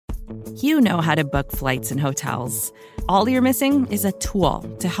You know how to book flights and hotels. All you're missing is a tool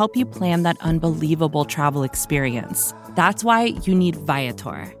to help you plan that unbelievable travel experience. That's why you need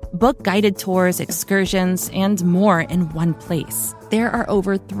Viator. Book guided tours, excursions, and more in one place. There are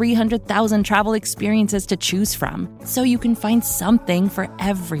over 300,000 travel experiences to choose from, so you can find something for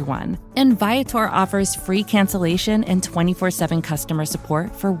everyone. And Viator offers free cancellation and 24/7 customer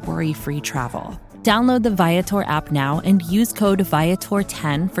support for worry-free travel. Download the Viator app now and use code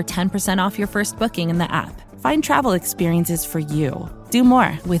Viator10 for 10% off your first booking in the app. Find travel experiences for you. Do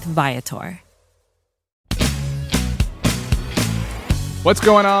more with Viator. What's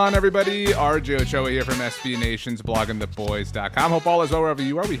going on, everybody? RJ Ochoa here from SB Nation's bloggingtheboys.com. Hope all is well wherever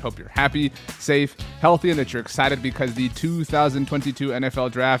you are. We hope you're happy, safe, healthy, and that you're excited because the 2022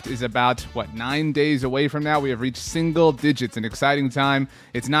 NFL Draft is about, 9 days away from now? We have reached single digits, an exciting time.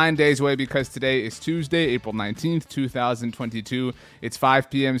 It's 9 days away because today is Tuesday, April 19th, 2022. It's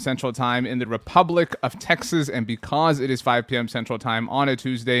 5 p.m. Central Time in the Republic of Texas, and because it is 5 p.m. Central Time on a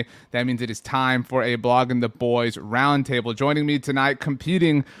Tuesday, that means it is time for a Blogging the Boys Roundtable. Joining me tonight,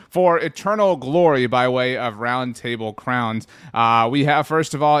 competing for eternal glory by way of roundtable crowns. We have,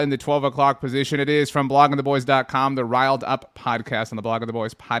 first of all, in the 12 o'clock position, it is from bloggingtheboys.com, the Riled Up podcast on the Blogging the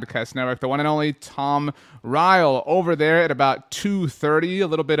Boys podcast network, the one and only Tom Ryle over there at about 2:30, a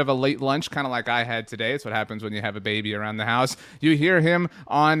little bit of a late lunch, kind of like I had today. It's what happens when you have a baby around the house. You hear him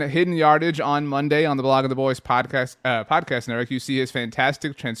on Hidden Yardage on Monday on the Blogging the Boys podcast network. You see his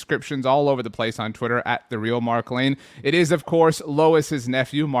fantastic transcriptions all over the place on Twitter at The Real Mark Lane. It is, of course, Lois's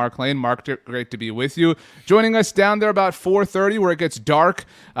nephew, Mark Lane. Mark, great to be with you. Joining us down there about 4:30, where it gets dark,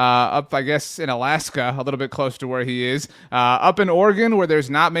 up, I guess, in Alaska, a little bit close to where he is. Up in Oregon, where there's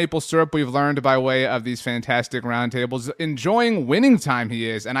not maple syrup, we've learned by way of these fantastic roundtables. Enjoying winning time he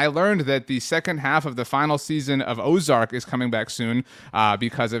is, and I learned that the second half of the final season of Ozark is coming back soon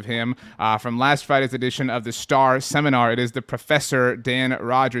because of him. From last Friday's edition of the Star Seminar, it is the Professor Dan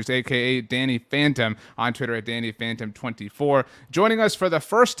Rogers, a.k.a. Danny Phantom, on Twitter at DannyPhantom24. Joining us for the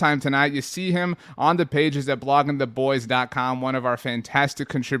first time tonight, you see him on the pages at bloggingtheboys.com, one of our fantastic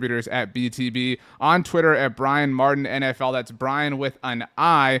contributors at BTB, on Twitter at Brian Martin NFL. That's Brian with an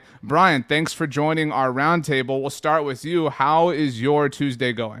I. Brian, thanks for joining our roundtable. We'll start with you. How is your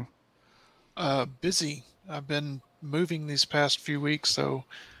Tuesday going? Busy. I've been moving these past few weeks, so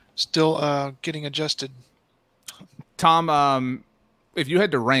still getting adjusted. Tom, if you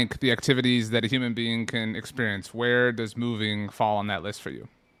had to rank the activities that a human being can experience, where does moving fall on that list for you?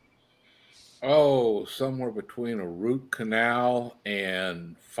 Oh, somewhere between a root canal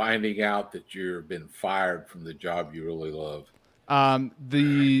and finding out that you've been fired from the job you really love.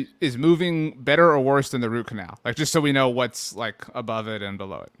 Is moving better or worse than the root canal? Like, just so we know what's like above it and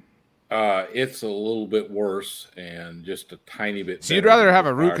below it. It's a little bit worse and just a tiny bit. So you'd rather have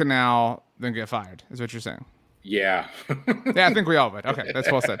a root canal than get fired, is what you're saying? Yeah. Yeah, I think we all would. Okay,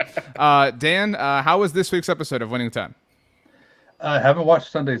 that's well said. Dan, how was this week's episode of Winning Time? I haven't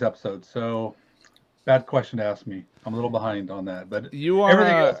watched Sunday's episode, so bad question to ask me. I'm a little behind on that, but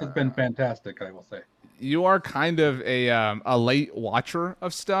everything else has been fantastic, I will say. You are kind of a late watcher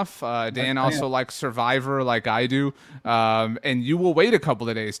of stuff. Dan also likes Survivor like I do, and you will wait a couple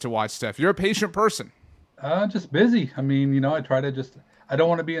of days to watch stuff. You're a patient person. Just busy. I mean, I try to I don't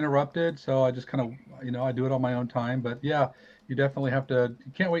want to be interrupted, so I just kind of, I do it on my own time. But yeah, you definitely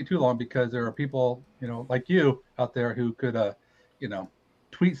you can't wait too long because there are people, like you out there who could,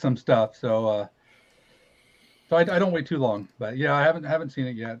 tweet some stuff. So I don't wait too long. But yeah, I haven't seen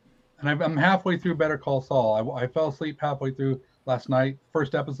it yet. And I'm halfway through Better Call Saul. I fell asleep halfway through last night,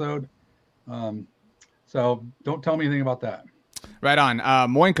 first episode. So don't tell me anything about that. Right on.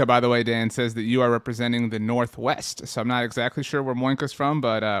 Moinka, by the way, Dan, says that you are representing the Northwest. So I'm not exactly sure where Moinka's from,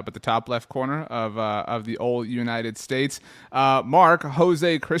 but the top left corner of the old United States. Mark,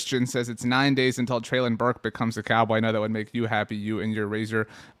 Jose Christian, says it's 9 days until Traylon Burke becomes a Cowboy. I know that would make you happy, you and your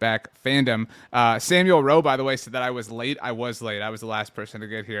Razorback fandom. Samuel Rowe, by the way, said that I was late. I was late. I was the last person to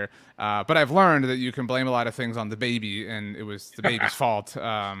get here. But I've learned that you can blame a lot of things on the baby, and it was the baby's fault,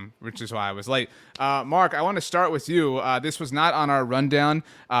 which is why I was late. Mark, I want to start with you. This was not on our rundown,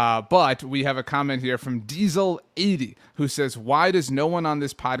 but we have a comment here from Diesel80 who says, why does no one on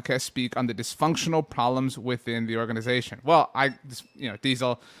this podcast speak on the dysfunctional problems within the organization? Well,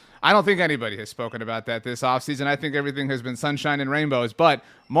 Diesel, I don't think anybody has spoken about that this offseason. I think everything has been sunshine and rainbows. But,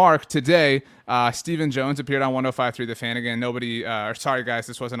 Mark, today, Stephen Jones appeared on 105.3 The Fan again. Sorry, guys,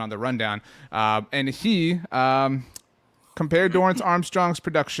 this wasn't on the rundown. And he compared Dorrance Armstrong's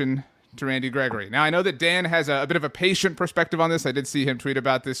production to Randy Gregory. Now, I know that Dan has a bit of a patient perspective on this. I did see him tweet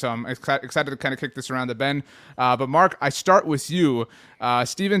about this, so I'm excited to kind of kick this around the bend. But, Mark, I start with you.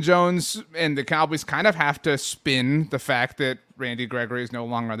 Stephen Jones and the Cowboys kind of have to spin the fact that Randy Gregory is no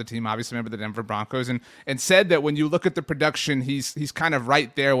longer on the team, obviously member of the Denver Broncos, and said that when you look at the production, he's kind of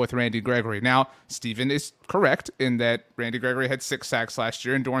right there with Randy Gregory. Now, Stephen is correct in that Randy Gregory had 6 sacks last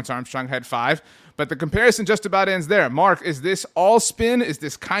year and Dorrance Armstrong had 5, but the comparison just about ends there. Mark, is this all spin? Is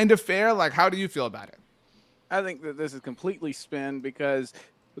this kind of fair? Like, how do you feel about it? I think that this is completely spin because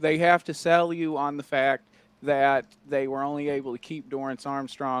they have to sell you on the fact that they were only able to keep Dorrance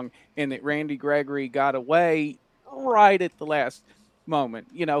Armstrong and that Randy Gregory got away right at the last moment.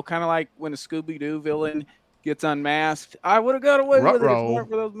 You know, kind of like when a Scooby-Doo villain gets unmasked. I would have got away with it if it weren't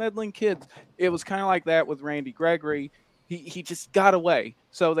for those meddling kids. It was kind of like that with Randy Gregory. He just got away.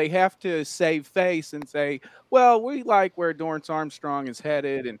 So they have to save face and say, well, we like where Dorrance Armstrong is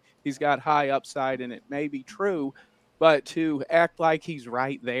headed and he's got high upside, and it may be true, but to act like he's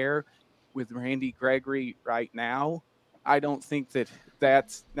right there with Randy Gregory right now, I don't think that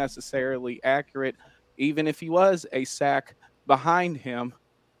that's necessarily accurate. Even if he was a sack behind him,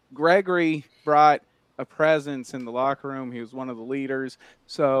 Gregory brought a presence in the locker room. He was one of the leaders.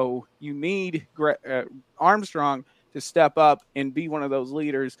 So you need Armstrong to step up and be one of those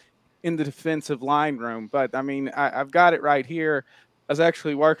leaders in the defensive line room. But, I mean, I've got it right here. I was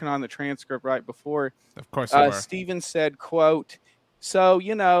actually working on the transcript right before. Of course Stephen said, quote, so,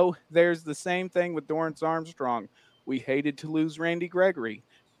 you know, there's the same thing with Dorrance Armstrong. We hated to lose Randy Gregory.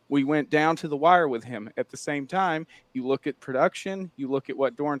 We went down to the wire with him. At the same time, you look at production, you look at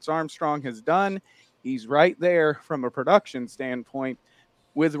what Dorrance Armstrong has done. He's right there from a production standpoint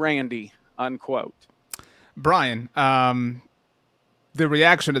with Randy, unquote. Brian, the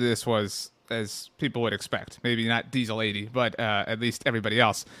reaction to this was as people would expect. Maybe not Diesel 80, but at least everybody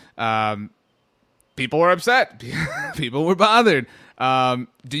else. People were upset. People were bothered.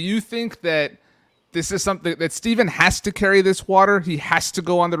 Do you think that this is something that Stephen has to carry this water? He has to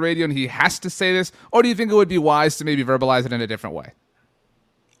go on the radio and he has to say this? Or do you think it would be wise to maybe verbalize it in a different way?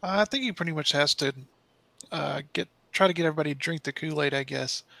 I think he pretty much has to try to get everybody to drink the Kool-Aid, I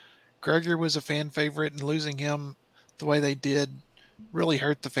guess. Gregory was a fan favorite, and losing him the way they did really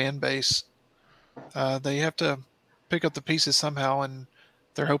hurt the fan base. They have to pick up the pieces somehow, and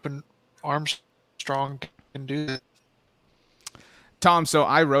they're hoping Armstrong can do that. Tom, so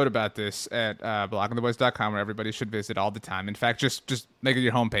I wrote about this at bloggingtheboys.com, where everybody should visit all the time. In fact, just make it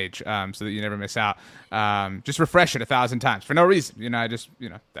your homepage so that you never miss out. Just refresh it 1,000 times for no reason.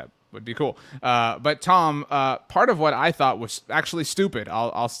 That would be cool. But Tom, part of what I thought was actually stupid,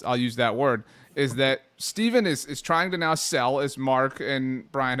 I'll use that word, is that Stephen is trying to now sell, as Mark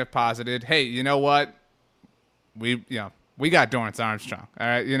and Brian have posited, hey, you know what? We got Dorrance Armstrong. All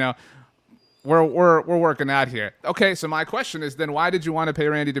right, we're working out here. Okay, so my question is then, why did you want to pay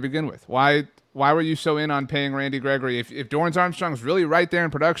Randy to begin with? Why were you so in on paying Randy Gregory? If Dorrance Armstrong's really right there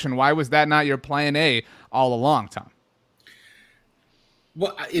in production, why was that not your plan A all along, Tom?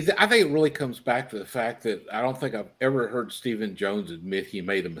 Well, I think it really comes back to the fact that I don't think I've ever heard Stephen Jones admit he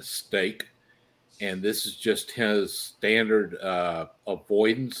made a mistake. And this is just his standard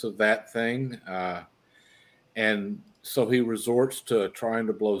avoidance of that thing. And so he resorts to trying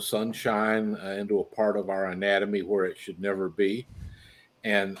to blow sunshine into a part of our anatomy where it should never be.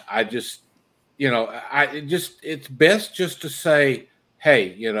 And I just, it's best just to say,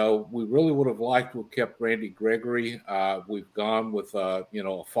 hey, we really would have liked to have kept Randy Gregory. We've gone with, a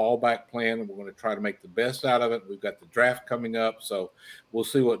fallback plan, and we're going to try to make the best out of it. We've got the draft coming up, so we'll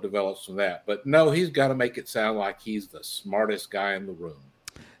see what develops from that. But no, he's got to make it sound like he's the smartest guy in the room.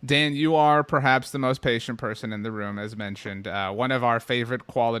 Dan, you are perhaps the most patient person in the room, as mentioned. One of our favorite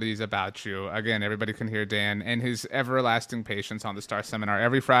qualities about you, again, everybody can hear Dan and his everlasting patience on the Star Seminar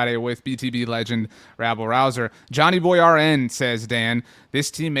every Friday with BTB legend Rabble Rouser. Johnny Boy RN says, Dan,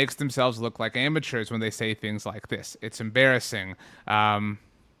 this team makes themselves look like amateurs when they say things like this. It's embarrassing.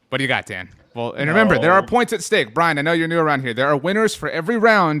 What do you got, Dan? Well, and remember, there are points at stake. Brian, I know you're new around here. There are winners for every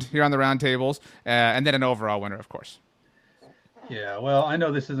round here on the roundtables, and then an overall winner, of course. Yeah, well, I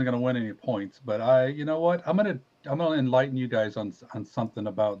know this isn't going to win any points, but you know what? I'm gonna enlighten you guys on something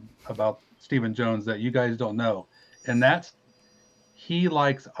about Stephen Jones that you guys don't know, and that's he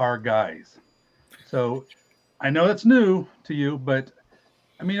likes our guys. So I know that's new to you, but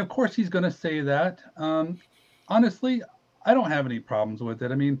I mean, of course he's going to say that. Honestly, I don't have any problems with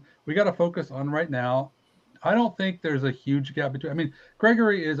it. I mean, we got to focus on right now. I don't think there's a huge gap between. I mean,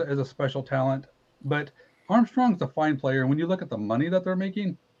 Gregory is a special talent, but Armstrong's a fine player. And when you look at the money that they're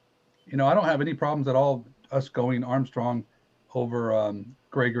making, I don't have any problems at all us going Armstrong over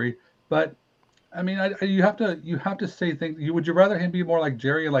Gregory. But I mean, you have to say things. Would you rather him be more like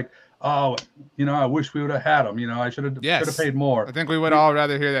Jerry, like, oh, I wish we would have had him. I should have paid more. I think we would all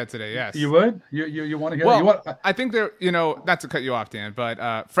rather hear that today. Yes. You would? You want to hear that? I think there, not to cut you off, Dan,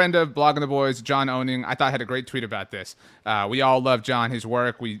 but friend of Blogging the Boys, John Owning, I thought had a great tweet about this. We all love John, his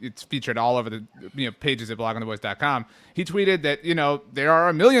work. It's featured all over the pages at bloggingtheboys.com. He tweeted that, there are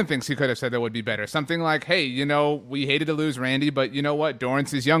a million things he could have said that would be better. Something like, hey, we hated to lose Randy, but you know what?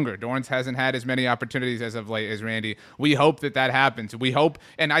 Dorrance is younger. Dorrance hasn't had as many opportunities as of late as Randy. We hope that happens. We hope,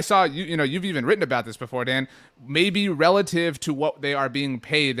 and I saw, you've even written about this before, Dan, maybe relative to what they are being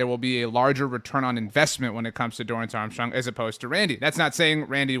paid, there will be a larger return on investment when it comes to Dorrance Armstrong as opposed to Randy. That's not saying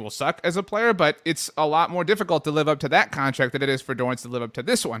Randy will suck as a player, but it's a lot more difficult to live up to that contract than it is for Dorrance to live up to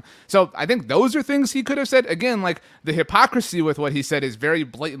this one. So I think those are things he could have said. Again, like the hypocrisy with what he said is very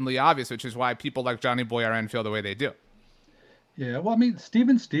blatantly obvious, which is why people like Johnny Boy RN feel the way they do. Yeah, well, I mean,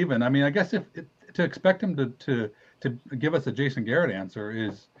 Steven, I mean, I guess if to expect him to give us a Jason Garrett answer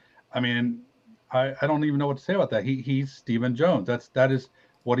is, I mean, I don't even know what to say about that. He's Stephen Jones. That is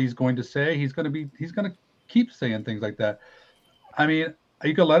what he's going to say. He's going to keep saying things like that. I mean,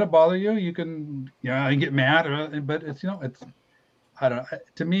 you can let it bother you. You can, get mad, but it's, I don't know.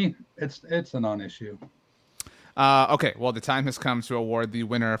 To me, it's a non-issue. Okay, well, the time has come to award the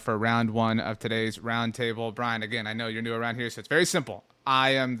winner for round one of today's roundtable. Brian, again, I know you're new around here, so it's very simple.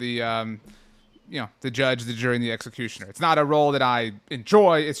 I am the the judge, the jury, and the executioner. It's not a role that I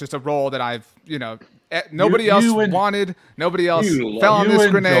enjoy. It's just a role that I've, nobody else wanted. Nobody else fell on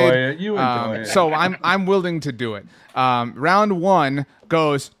this grenade. You enjoy it. So I'm willing to do it. Round one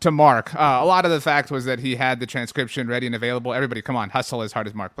goes to Mark. A lot of the fact was that he had the transcription ready and available. Everybody, come on, hustle as hard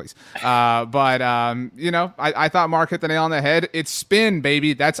as Mark, please. But I thought Mark hit the nail on the head. It's spin,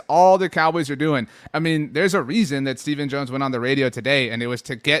 baby. That's all the Cowboys are doing. I mean, there's a reason that Stephen Jones went on the radio today, and it was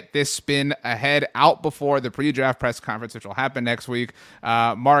to get this spin ahead out before the pre-draft press conference, which will happen next week.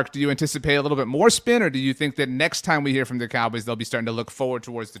 Mark, do you anticipate a little bit more spin, or do you think that next time we hear from the Cowboys, they'll be starting to look forward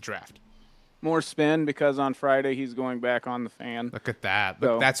towards the draft? More spin, because on Friday he's going back on the Fan. Look at that.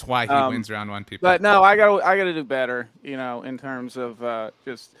 So, that's why he wins round one, people. But no, I gotta do better, in terms of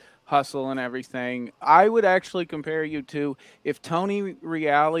just hustle and everything. I would actually compare you to if Tony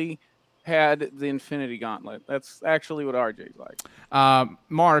Ryle had the Infinity Gauntlet. That's actually what RJ's like.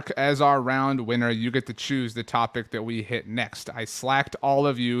 Mark, as our round winner, you get to choose the topic that we hit next. I slacked all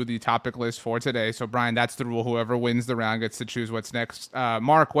of you the topic list for today. So, Brian, that's the rule. Whoever wins the round gets to choose what's next.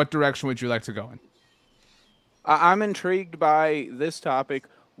 Mark, what direction would you like to go in? I'm intrigued by this topic.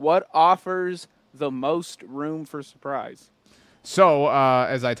 What offers the most room for surprise? So,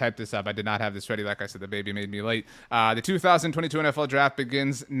 as I typed this up, I did not have this ready. Like I said, the baby made me late. The 2022 NFL Draft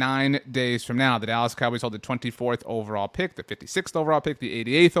begins 9 days from now. The Dallas Cowboys hold the 24th overall pick, the 56th overall pick, the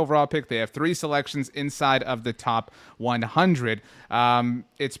 88th overall pick. They have 3 selections inside of the top 100.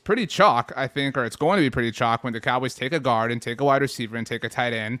 It's pretty chalk, I think, or it's going to be pretty chalk when the Cowboys take a guard and take a wide receiver and take a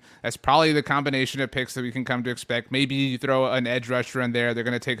tight end. That's probably the combination of picks that we can come to expect. Maybe you throw an edge rusher in there. They're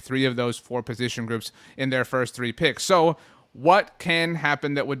going to take 3 of those 4 position groups in their first 3 picks. So, what can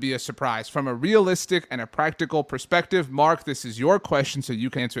happen that would be a surprise? From a realistic and a practical perspective, Mark, this is your question, so you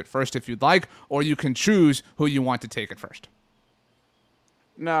can answer it first if you'd like, or you can choose who you want to take it first.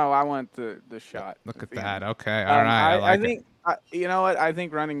 No, I want the shot. Look at that. Okay, all right. I think you know what? I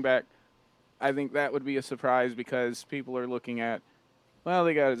think running back, I think that would be a surprise because people are looking at, well,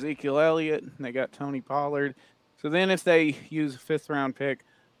 they got Ezekiel Elliott, and they got Tony Pollard. So then if they use a 5th-round pick,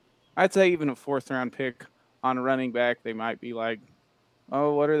 I'd say even a 4th-round pick, on a running back, they might be like,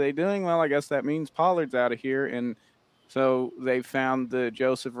 oh, what are they doing? Well, I guess that means Pollard's out of here. And so they found the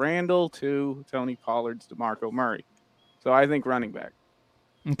Joseph Randle to Tony Pollard's DeMarco Murray. So I think running back.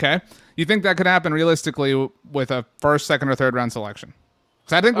 Okay. You think that could happen realistically with a 1st, 2nd, or 3rd round selection?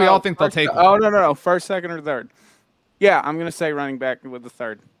 Because I think we all think they'll take one. Oh, no. 1st, 2nd, or 3rd. Yeah, I'm going to say running back with the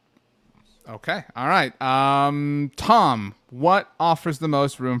 3rd. Okay. All right. Tom, what offers the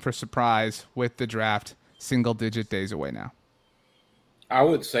most room for surprise with the draft? Single-digit days away now. I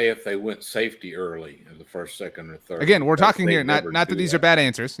would say if they went safety early in the 1st, 2nd, or 3rd. Again, we're talking here, not that these are bad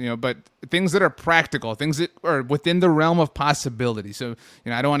answers, but things that are practical, things that are within the realm of possibility. So,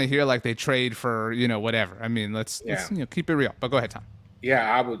 I don't want to hear like they trade for, whatever. I mean, let's keep it real. But go ahead, Tom.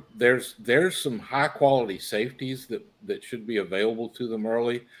 Yeah, I would. There's some high-quality safeties that should be available to them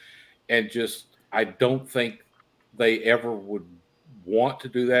early, and just I don't think they ever would want to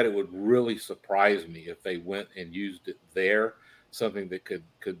do that. It would really surprise me if they went and used it there, something that could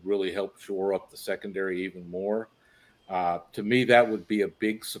really help shore up the secondary even more. To me, that would be a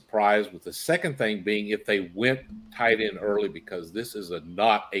big surprise, with the second thing being if they went tight end early, because this is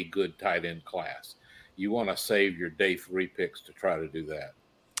not a good tight end class. You want to save your day 3 picks to try to do that.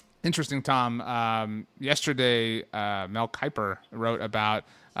 Interesting, Tom. Yesterday, Mel Kiper wrote about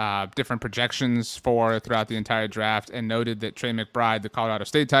different projections throughout the entire draft and noted that Trey McBride, the Colorado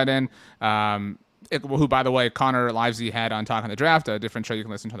State tight end, who, by the way, Connor Livesey had on Talking the Draft, a different show you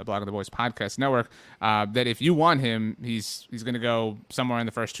can listen to on the Blog of the Boys podcast network, that if you want him, he's going to go somewhere in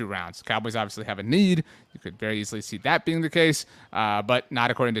the first 2 rounds. Cowboys obviously have a need. You could very easily see that being the case, but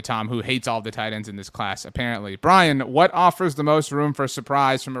not according to Tom, who hates all the tight ends in this class, apparently. Brian, what offers the most room for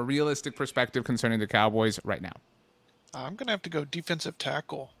surprise from a realistic perspective concerning the Cowboys right now? I'm going to have to go defensive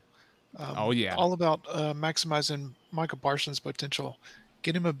tackle. Oh, yeah. All about maximizing Micah Parsons' potential.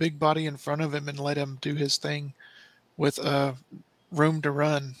 Get him a big body in front of him and let him do his thing with room to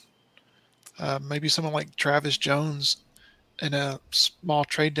run. Maybe someone like Travis Jones in a small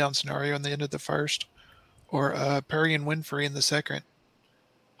trade down scenario in the end of the first, or Perry and Winfrey in the second.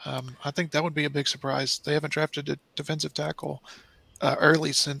 I think that would be a big surprise. They haven't drafted a defensive tackle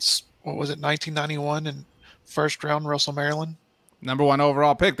early since, 1991, and first round Russell Maryland. Number 1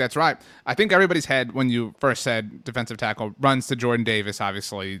 overall pick. That's right. I think everybody's head when you first said defensive tackle runs to Jordan Davis,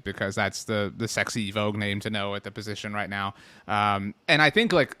 obviously, because that's the sexy Vogue name to know at the position right now. And I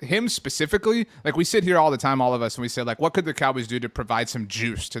think like him specifically, like we sit here all the time, all of us, and we say like, what could the Cowboys do to provide some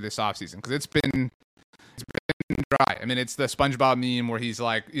juice to this offseason? Because it's been dry. I mean, it's the SpongeBob meme where he's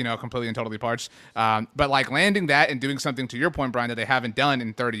like, completely and totally parched. But like landing that and doing something, to your point, Brian, that they haven't done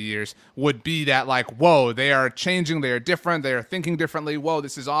in 30 years would be that like, whoa, they are changing. They are different. They are thinking differently. Whoa,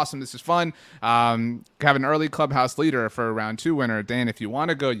 this is awesome. This is fun. Have an early clubhouse leader for a round 2 winner. Dan, if you want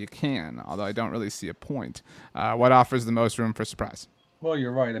to go, you can, although I don't really see a point. What offers the most room for surprise? Well,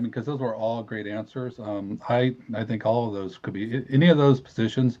 you're right. I mean, because those were all great answers. I think all of those could be any of those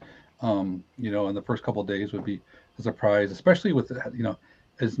positions. In the first couple of days would be a surprise, especially with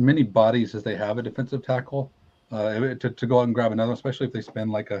as many bodies as they have a defensive tackle. To go out and grab another, especially if they spend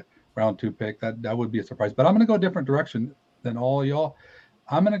like a round 2 pick, that would be a surprise. But I'm going to go a different direction than all y'all.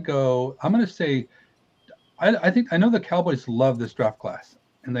 I'm going to say, I know the Cowboys love this draft class,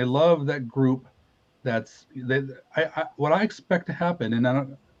 and they love that group. What I expect to happen, and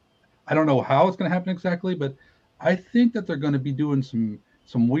I don't know how it's going to happen exactly, but I think that they're going to be doing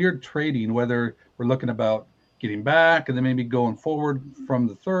some weird trading, whether we're looking about getting back and then maybe going forward from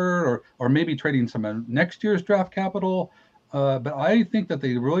the third, or maybe trading some next year's draft capital. But I think that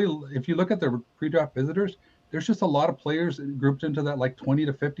they really, if you look at their pre-draft visitors, there's just a lot of players grouped into that like 20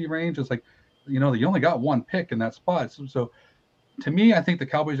 to 50 range. It's like, you only got 1 pick in that spot. So to me, I think the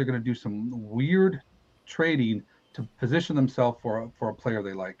Cowboys are going to do some weird trading to position themselves for a player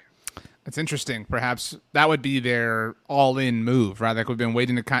they like. It's interesting. Perhaps that would be their all-in move, right? Like we've been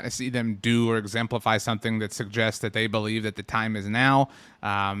waiting to kind of see them do or exemplify something that suggests that they believe that the time is now.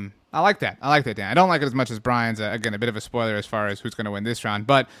 I like that. Dan. I don't like it as much as Brian's. Again, a bit of a spoiler as far as who's going to win this round.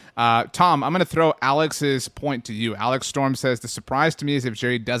 But, Tom, I'm going to throw Alex's point to you. Alex Storm says, the surprise to me is if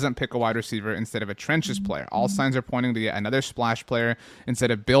Jerry doesn't pick a wide receiver instead of a trenches player. All signs are pointing to yet another splash player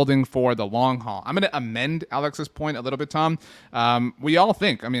instead of building for the long haul. I'm going to amend Alex's point a little bit, Tom. We all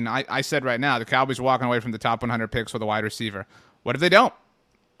think, I said right now, the Cowboys are walking away from the top 100 picks with a wide receiver. What if they don't?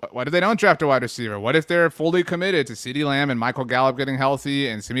 What if they don't draft a wide receiver? What if they're fully committed to CeeDee Lamb and Michael Gallup getting healthy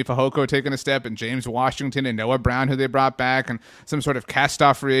and Simi Fehoko taking a step and James Washington and Noah Brown, who they brought back, and some sort of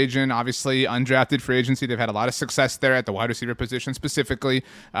cast-off free agent, obviously undrafted free agency? They've had a lot of success there at the wide receiver position specifically.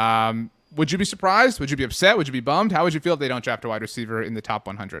 Would you be surprised? Would you be upset? Would you be bummed? How would you feel if they don't draft a wide receiver in the top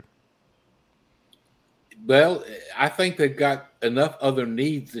 100? Well, I think they've got enough other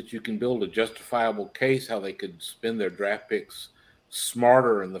needs that you can build a justifiable case how they could spend their draft picks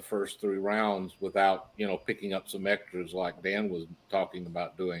smarter in the first 3 rounds without, picking up some extras like Dan was talking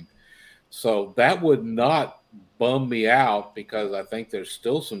about doing. So that would not bum me out, because I think there's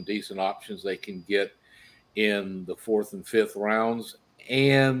still some decent options they can get in the 4th and 5th rounds.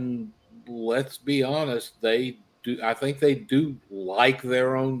 And let's be honest, I think they do like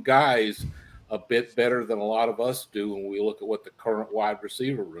their own guys a bit better than a lot of us do when we look at what the current wide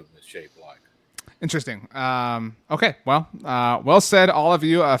receiver room is shaped like. Interesting. Okay, well said, all of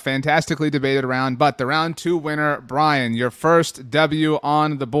you. A fantastically debated round, but the round 2 winner, Brian, your first W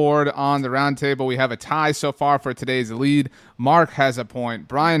on the board on the round table. We have a tie so far for today's lead. Mark has a point.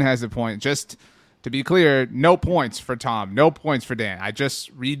 Brian has a point. Just to be clear, no points for Tom, no points for Dan. I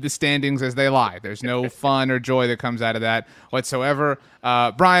just read the standings as they lie. There's no fun or joy that comes out of that whatsoever.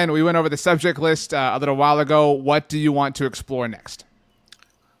 Brian, we went over the subject list a little while ago. What do you want to explore next?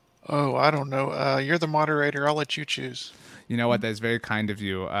 Oh, I don't know. You're the moderator. I'll let you choose. You know what? That's very kind of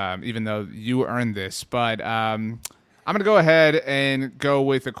you, even though you earned this. But I'm going to go ahead and go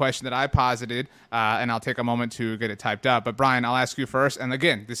with the question that I posited, and I'll take a moment to get it typed up. But, Brian, I'll ask you first. And,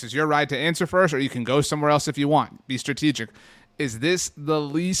 again, this is your right to answer first, or you can go somewhere else if you want. Be strategic. Is this the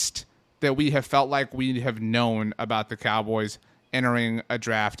least that we have felt like we have known about the Cowboys entering a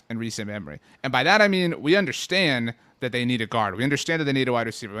draft in recent memory? And by that, I mean we understand that they need a guard. We understand that they need a wide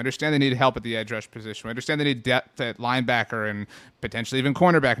receiver. We understand they need help at the edge rush position. We understand they need depth at linebacker and potentially even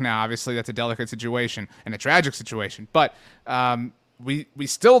cornerback now. Obviously, that's a delicate situation and a tragic situation. But we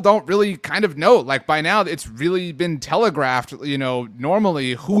still don't really kind of know. Like, by now, it's really been telegraphed,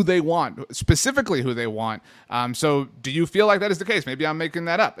 normally who they want, specifically who they want. So do you feel like that is the case? Maybe I'm making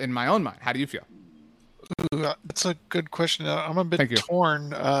that up in my own mind. How do you feel? Ooh, that's a good question. I'm a bit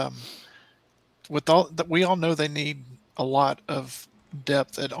torn. With all that, we all know they need a lot of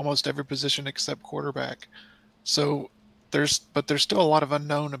depth at almost every position except quarterback. So there's still a lot of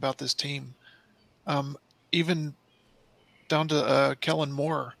unknown about this team. Even down to Kellen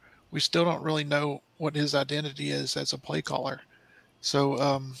Moore, we still don't really know what his identity is as a play caller.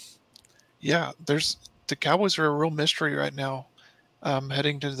 So the Cowboys are a real mystery right now,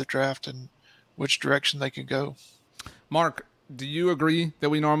 heading to the draft and which direction they could go. Mark, do you agree that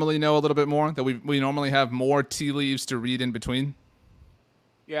we normally know a little bit more, that we normally have more tea leaves to read in between?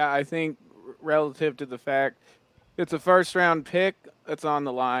 Yeah, I think relative to the fact it's a first-round pick that's on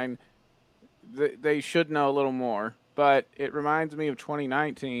the line, they should know a little more. But it reminds me of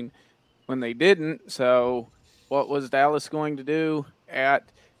 2019 when they didn't. So what was Dallas going to do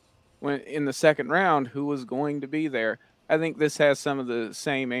in the second round? Who was going to be there? I think this has some of the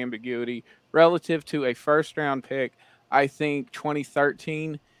same ambiguity relative to a first-round pick. I think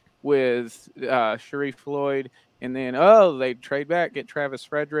 2013 with Sharif Floyd, and then, they trade back, get Travis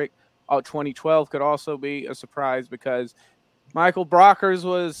Frederick. 2012 could also be a surprise because Michael Brockers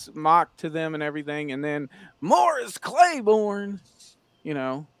was mocked to them and everything, and then Morris Claiborne,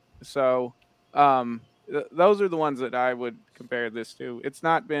 So those are the ones that I would compare this to. It's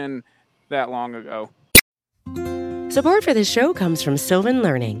not been that long ago. Support for this show comes from Sylvan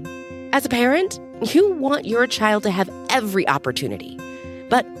Learning. As a parent, you want your child to have every opportunity,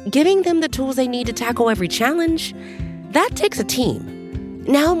 but giving them the tools they need to tackle every challenge, that takes a team.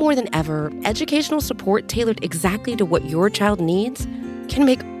 Now more than ever, educational support tailored exactly to what your child needs can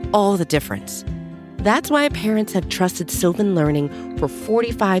make all the difference. That's why parents have trusted Sylvan Learning for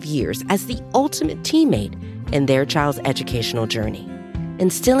 45 years as the ultimate teammate in their child's educational journey,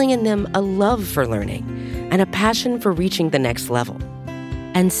 instilling in them a love for learning and a passion for reaching the next level.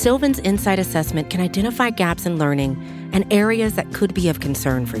 And Sylvan's Insight Assessment can identify gaps in learning and areas that could be of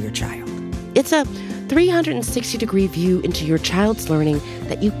concern for your child. It's a 360-degree view into your child's learning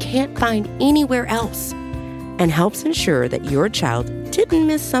that you can't find anywhere else, and helps ensure that your child didn't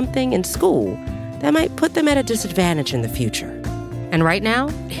miss something in school that might put them at a disadvantage in the future. And right now,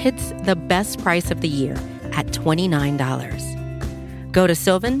 it's the best price of the year at $29. Go to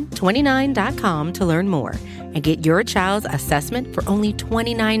sylvan29.com to learn more and get your child's assessment for only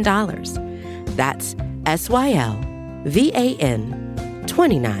 $29. That's SYLVAN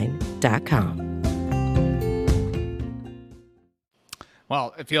 29.com.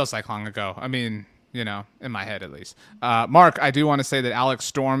 Well, it feels like long ago. I mean, in my head at least. Mark, I do want to say that Alex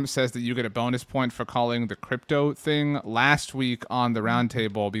Storm says that you get a bonus point for calling the crypto thing last week on the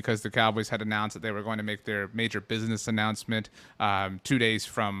roundtable because the Cowboys had announced that they were going to make their major business announcement 2 days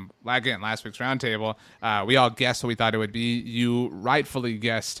from, again, last week's roundtable. We all guessed what we thought it would be. You rightfully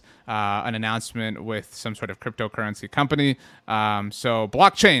guessed an announcement with some sort of cryptocurrency company. So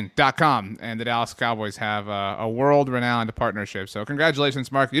blockchain.com and the Dallas Cowboys have a world-renowned partnership. So congratulations,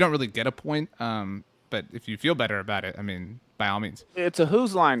 Mark. You don't really get a point, but if you feel better about it, I mean, by all means. It's a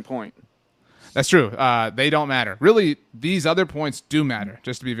whose line point. That's true. They don't matter. Really, these other points do matter,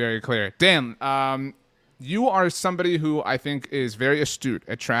 just to be very clear. Dan, you are somebody who I think is very astute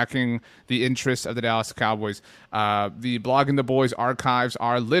at tracking the interests of the Dallas Cowboys. The Blogging the Boys archives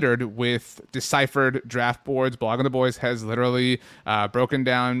are littered with deciphered draft boards. Blogging the Boys has literally broken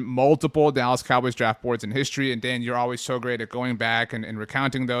down multiple Dallas Cowboys draft boards in history. And Dan, you're always so great at going back and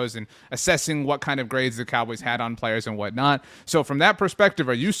recounting those and assessing what kind of grades the Cowboys had on players and whatnot. So from that perspective,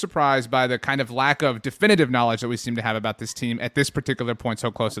 are you surprised by the kind of lack of definitive knowledge that we seem to have about this team at this particular point so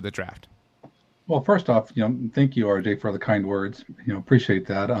close to the draft? Well, first off, thank you, RJ, for the kind words. Appreciate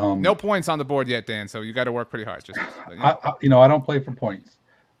that. No points on the board yet, Dan. So you got to work pretty hard. Just I don't play for points.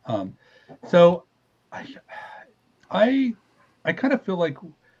 So I kind of feel like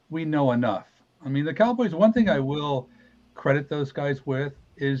we know enough. I mean, the Cowboys. One thing I will credit those guys with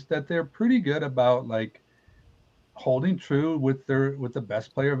is that they're pretty good about holding true with the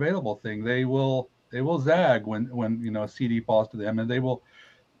best player available thing. They will zag when a CD falls to them, and they will.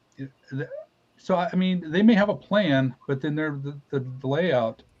 So I mean, they may have a plan, but then the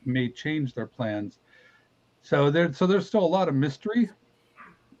layout may change their plans. So there's still a lot of mystery,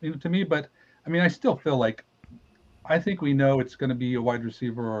 to me. But I mean, I still feel like I think we know it's going to be a wide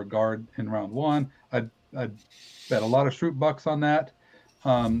receiver or a guard in round one. I'd bet a lot of Shroot bucks on that.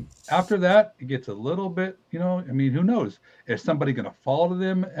 After that, it gets a little bit, I mean, who knows? Is somebody going to fall to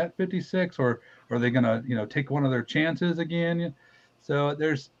them at 56, or are they going to, take one of their chances again? So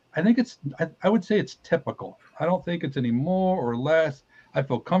I would say it's typical. I don't think it's any more or less. I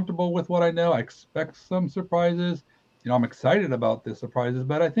feel comfortable with what I know. I expect some surprises. I'm excited about the surprises,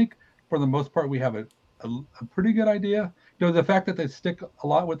 but I think for the most part, we have a pretty good idea. The fact that they stick a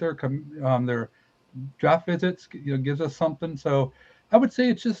lot with their draft visits, gives us something. So I would say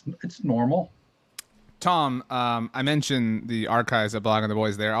it's normal. Tom, I mentioned the archives of Blogging the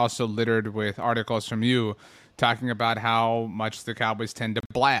Boys. They're also littered with articles from you talking about how much the Cowboys tend to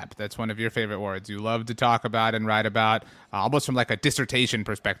blab. That's one of your favorite words. You love to talk about and write about, almost from like a dissertation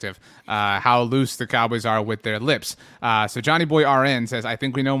perspective, how loose the Cowboys are with their lips. So Johnny Boy RN says, I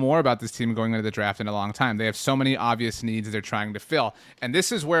think we know more about this team going into the draft in a long time. They have so many obvious needs they're trying to fill. And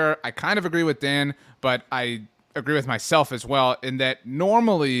this is where I kind of agree with Dan, but I agree with myself as well, in that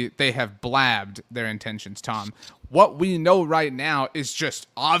normally they have blabbed their intentions, Tom. What we know right now is just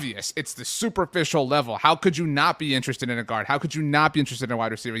obvious. It's the superficial level. How could you not be interested in a guard? How could you not be interested in a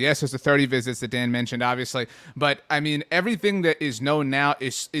wide receiver? Yes, there's the 30 visits that Dan mentioned, obviously. But, I mean, everything that is known now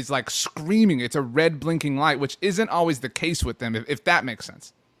is like screaming. It's a red blinking light, which isn't always the case with them, if that makes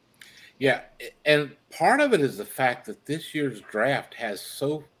sense. Yeah, and part of it is the fact that this year's draft has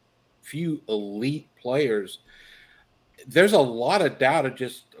so few elite players. There's a lot of doubt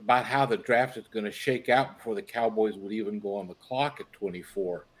just about how the draft is going to shake out before the Cowboys would even go on the clock at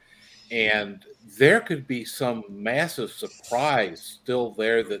 24. And there could be some massive surprise still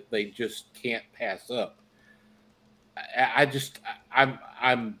there that they just can't pass up.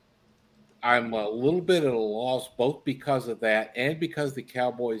 I'm a little bit at a loss, both because of that and because the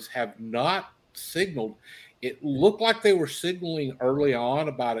Cowboys have not signaled. It looked like they were signaling early on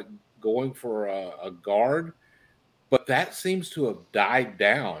about it going for a guard, but that seems to have died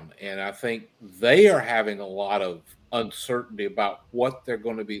down, and I think they are having a lot of uncertainty about what they're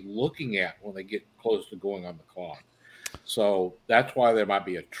going to be looking at when they get close to going on the clock. So that's why there might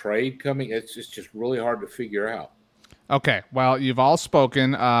be a trade coming. It's just really hard to figure out. Okay, well, you've all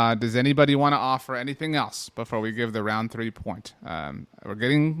spoken. Does anybody want to offer anything else before we give the round 3 point? We're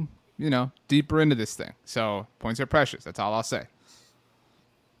getting, deeper into this thing, so points are precious. That's all I'll say.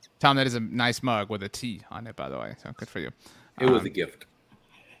 Tom, that is a nice mug with a T on it, by the way. So good for you. It was a gift.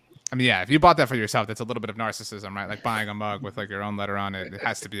 I mean, yeah, if you bought that for yourself, that's a little bit of narcissism, right? Like buying a mug with like your own letter on it. It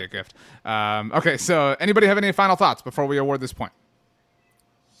has to be a gift. Okay, so anybody have any final thoughts before we award this point?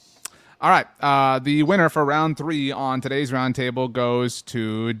 All right, the winner for round 3 on today's roundtable goes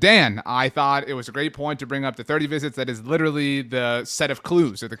to Dan. I thought it was a great point to bring up the 30 visits. That is literally the set of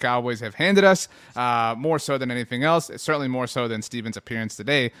clues that the Cowboys have handed us, more so than anything else. It's certainly more so than Steven's appearance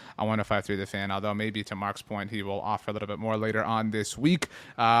today on 105.3 The Fan, although maybe to Mark's point, he will offer a little bit more later on this week.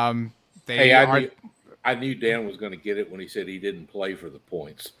 I knew Dan was going to get it when he said he didn't play for the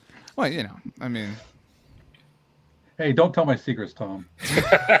points. Well, I mean... Hey, don't tell my secrets, Tom.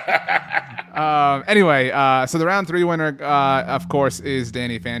 Anyway, so the round 3 winner, of course, is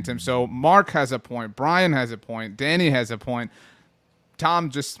Danny Phantom. So Mark has a point. Brian has a point. Danny has a point. Tom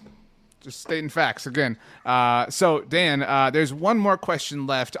just stating facts again. So Dan, there's one more question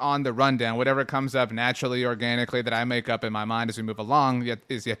left on the rundown. Whatever comes up naturally, organically, that I make up in my mind as we move along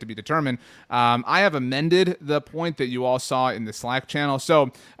is yet to be determined. I have amended the point that you all saw in the Slack channel.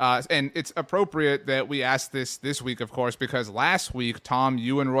 So, and it's appropriate that we ask this week, of course, because last week, Tom,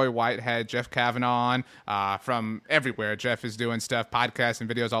 you and Roy White had Jeff Kavanaugh on from everywhere. Jeff is doing stuff, podcasts and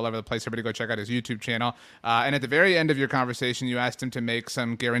videos all over the place. Everybody go check out his YouTube channel. And at the very end of your conversation, you asked him to make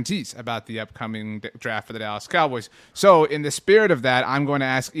some guarantees about the upcoming draft for the Dallas Cowboys. So in the spirit of that, I'm going to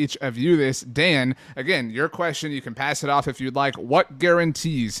ask each of you this. Dan, again, your question, you can pass it off if you'd like. What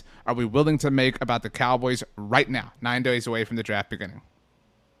guarantees are we willing to make about the Cowboys right now, 9 days away from the draft beginning?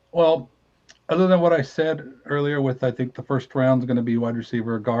 Well, other than what I said earlier with, I think the first round is going to be wide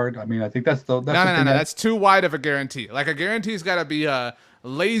receiver or guard. I mean, I think that's No, that's too wide of a guarantee. Like a guarantee's got to be a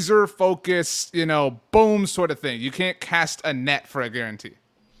laser focus, boom sort of thing. You can't cast a net for a guarantee.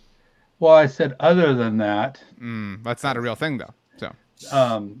 Well, I said other than that. That's not a real thing, though. So,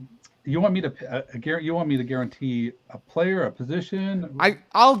 You want me to guarantee a player, a position?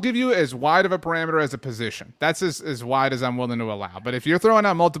 I'll give you as wide of a parameter as a position. That's as wide as I'm willing to allow. But if you're throwing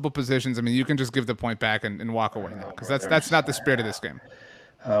out multiple positions, I mean, you can just give the point back and walk away now, because that's not the spirit of this game.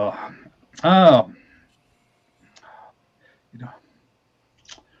 I'm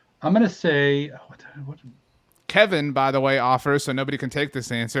going to say what? Kevin, by the way, offers, so nobody can take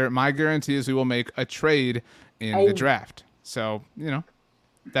this answer. My guarantee is we will make a trade in the draft. So,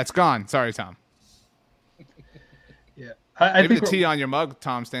 that's gone. Sorry, Tom. Yeah, I think the T on your mug,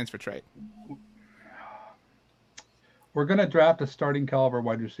 Tom, stands for trade. We're going to draft a starting caliber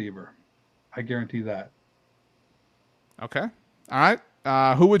wide receiver. I guarantee that. Okay. All right.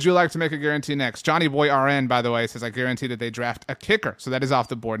 Who would you like to make a guarantee next? Johnny Boy RN, by the way, says, I guarantee that they draft a kicker. So that is off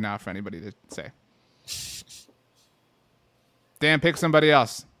the board now for anybody to say. Dan, pick somebody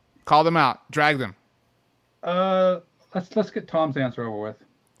else. Call them out. Drag them. Let's get Tom's answer over with.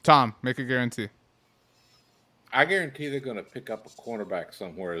 Tom, make a guarantee. I guarantee they're going to pick up a cornerback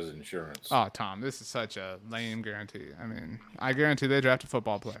somewhere as insurance. Oh, Tom, this is such a lame guarantee. I mean, I guarantee they draft a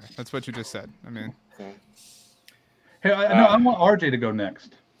football player. That's what you just said. I mean, hey, I want RJ to go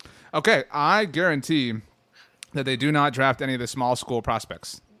next. Okay, I guarantee that they do not draft any of the small school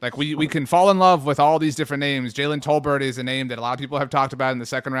prospects. Like, we can fall in love with all these different names. Jalen Tolbert is a name that a lot of people have talked about in the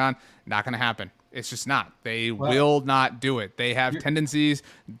second round. Not going to happen. It's just not. They will not do it. They have tendencies,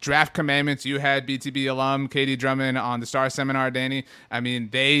 draft commandments. You had BTB alum Katie Drummond on the Star Seminar, Danny. I mean,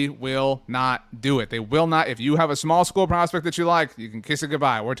 they will not do it. They will not. If you have a small school prospect that you like, you can kiss it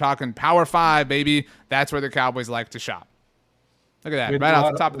goodbye. We're talking Power 5, baby. That's where the Cowboys like to shop. Look at that, right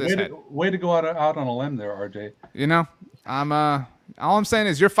off the top of this head. Way to go out on a limb there, RJ. All I'm saying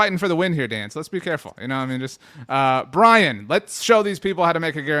is you're fighting for the win here, Dan. So let's be careful. Brian, let's show these people how to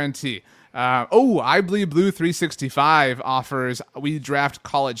make a guarantee. I Bleed Blue 365 offers we draft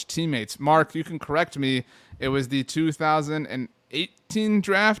college teammates. Mark, you can correct me. It was the 2018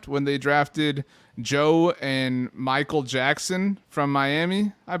 draft when they drafted Joe and Michael Jackson from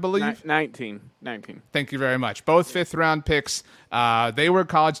Miami, I believe. 19. Thank you very much. Both fifth-round picks. They were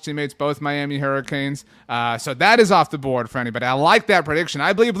college teammates, both Miami Hurricanes. So that is off the board for anybody. I like that prediction.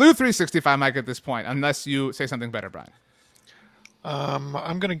 I believe Blue 365, Mike, at this point, unless you say something better, Brian.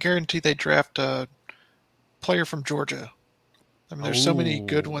 I'm going to guarantee they draft a player from Georgia. I mean, there's so many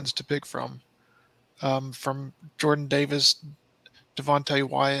good ones to pick from Jordan Davis, Devontae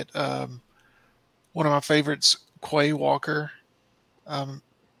Wyatt, one of my favorites, Quay Walker.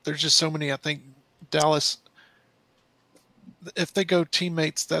 There's just so many. I think Dallas, if they go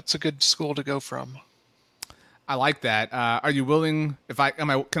teammates, that's a good school to go from. I like that. Are you willing? Can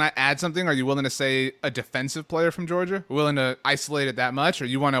I add something? Are you willing to say a defensive player from Georgia? Willing to isolate it that much, or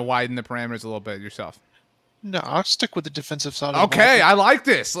you want to widen the parameters a little bit yourself? No, I'll stick with the defensive side. Okay, I like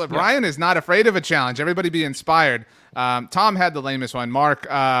this. Look, Brian is not afraid of a challenge. Everybody be inspired. Tom had the lamest one. Mark,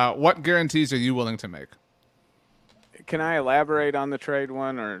 what guarantees are you willing to make? Can I elaborate on the trade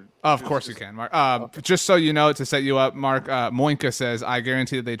one? Or of course you can, Mark. Okay. Just so you know, to set you up, Mark, Moinka says, I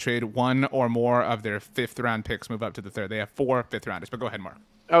guarantee that they trade one or more of their fifth-round picks, move up to the third. They have 4 fifth-rounders, but go ahead, Mark.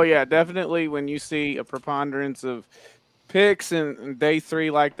 Oh, yeah, definitely when you see a preponderance of picks in day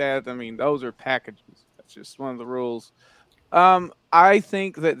 3 like that, I mean, those are packages. That's just one of the rules. I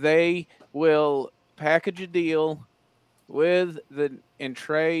think that they will package a deal and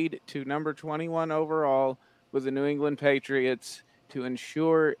trade to number 21 overall with the New England Patriots to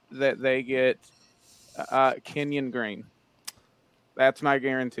ensure that they get Kenyon Green. That's my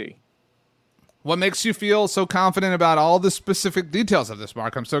guarantee. What makes you feel so confident about all the specific details of this,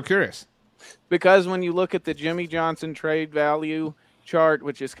 Mark? I'm so curious. Because when you look at the Jimmy Johnson trade value chart,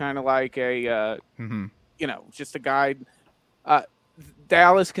 which is kind of like a, just a guide,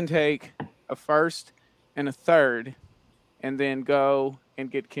 Dallas can take a first and a third and then go and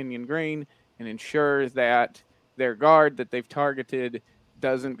get Kenyon Green and ensure that their guard that they've targeted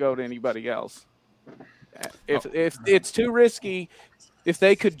doesn't go to anybody else. If it's too risky, if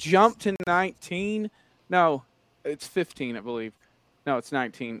they could jump to 19, no, it's 15, I believe. No, it's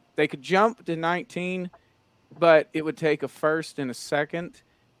 19. They could jump to 19, but it would take a first and a second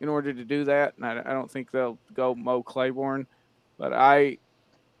in order to do that. And I don't think they'll go Mo Claiborne, but I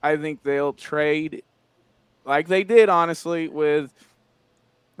think they'll trade like they did, honestly, with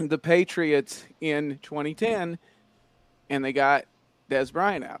the Patriots in 2010, and they got Des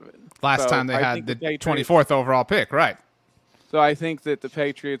Bryant out of it. Last time they had the 24th overall pick, right? So I think that the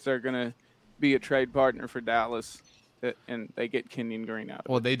Patriots are going to be a trade partner for Dallas, and they get Kenyon Green out of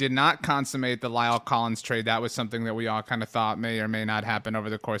it. Well, they did not consummate the Lyle Collins trade. That was something that we all kind of thought may or may not happen over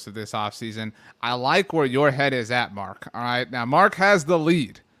the course of this offseason. I like where your head is at, Mark. All right, now Mark has the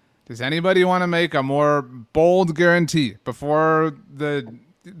lead. Does anybody want to make a more bold guarantee before the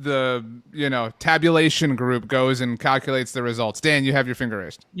tabulation group goes and calculates the results? Dan, you have your finger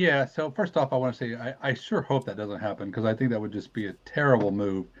raised. Yeah. So first off, I want to say I sure hope that doesn't happen, because I think that would just be a terrible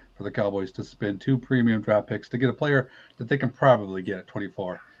move for the Cowboys to spend 2 premium draft picks to get a player that they can probably get at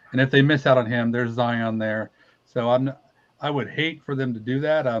 24. And if they miss out on him, there's Zion there. So I would hate for them to do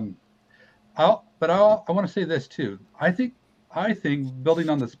that. I want to say this too. I think building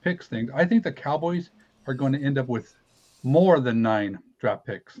on this picks thing, I think the Cowboys are going to end up with more than 9 draft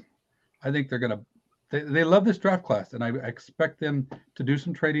picks. I think they love this draft class, and I expect them to do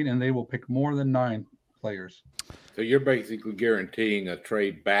some trading, and they will pick more than 9 players. So you're basically guaranteeing a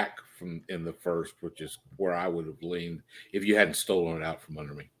trade back from in the first, which is where I would have leaned if you hadn't stolen it out from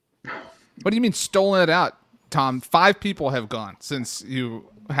under me. What do you mean stolen it out, Tom? 5 people have gone since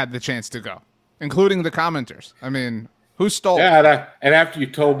you had the chance to go, including the commenters. I mean, who stole it? Yeah, and after you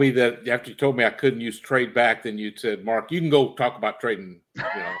told me I couldn't use trade back, then you said, Mark, you can go talk about trading,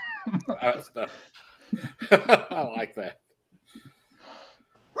 stuff. I like that.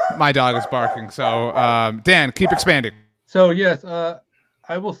 My dog is barking. So, Dan, keep expanding. So, yes,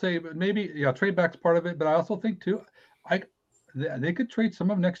 I will say maybe, trade back's part of it, but I also think, too, they could trade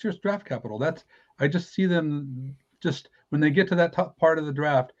some of next year's draft capital. I just see them when they get to that top part of the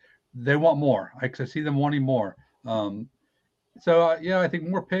draft, they want more. I see them wanting more. I think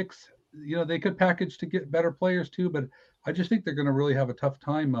more picks. They could package to get better players too, but I just think they're going to really have a tough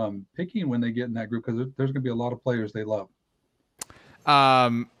time picking when they get in that group, because there's going to be a lot of players they love.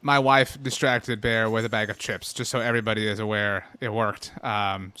 My wife distracted Bear with a bag of chips, just so everybody is aware it worked.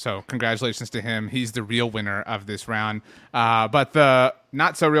 So congratulations to him. He's the real winner of this round. But the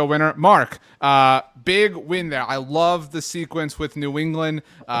not so real winner, Mark, big win there. I love the sequence with New England,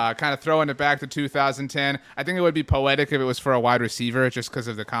 kind of throwing it back to 2010. I think it would be poetic if it was for a wide receiver, just because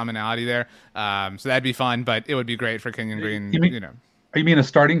of the commonality there. So that'd be fun, but it would be great for Kenyon Green. You mean a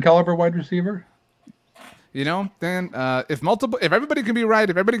starting caliber wide receiver? Dan, if everybody can be right,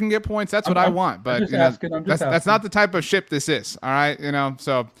 if everybody can get points, that's what I want. But that's not the type of ship this is. All right.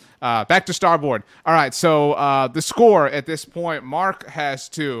 So back to starboard. All right. So the score at this point, Mark has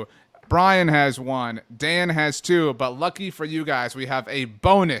 2, Brian has 1, Dan has 2, but lucky for you guys, we have a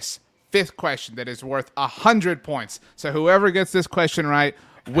bonus 5th question that is worth 100 points. So whoever gets this question right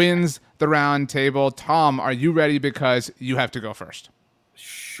wins the round table. Tom, are you ready? Because you have to go first.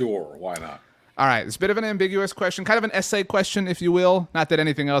 Sure. Why not? All right, it's a bit of an ambiguous question, kind of an essay question, if you will. Not that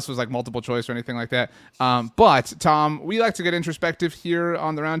anything else was like multiple choice or anything like that. But, Tom, we like to get introspective here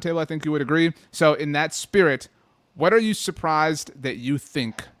on the roundtable. I think you would agree. So in that spirit, what are you surprised that you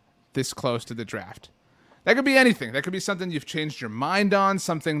think this close to the draft? That could be anything. That could be something you've changed your mind on,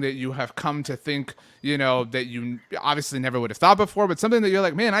 something that you have come to think, that you obviously never would have thought before, but something that you're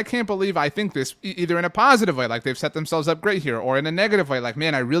like, man, I can't believe I think this, either in a positive way, like they've set themselves up great here, or in a negative way, like,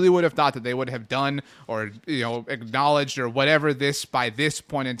 man, I really would have thought that they would have done or, acknowledged or whatever this by this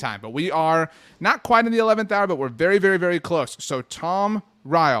point in time. But we are not quite in the 11th hour, but we're very, very, very close. So, Tom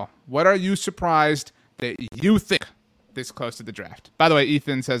Ryle, what are you surprised that you think this close to the draft? By the way,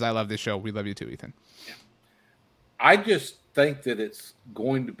 Ethan says, I love this show. We love you too, Ethan. I just think that it's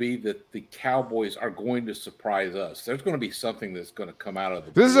going to be that the Cowboys are going to surprise us. There's going to be something that's going to come out of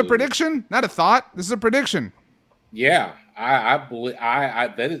the This is a prediction, not a thought. This is a prediction. Yeah, I believe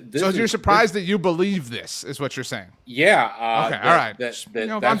so you're surprised that you believe this is what you're saying. Yeah. Okay. All right.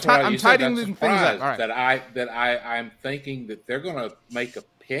 I'm tidying things up. All right. I'm thinking that they're going to make a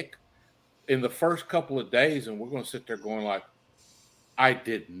pick in the first couple of days, and we're going to sit there going like, I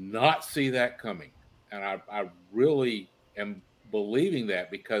did not see that coming. And I really am believing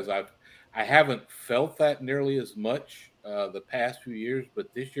that, because I haven't felt that nearly as much the past few years.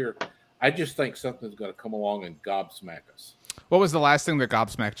 But this year, I just think something's going to come along and gobsmack us. What was the last thing that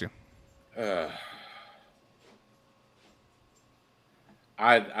gobsmacked you?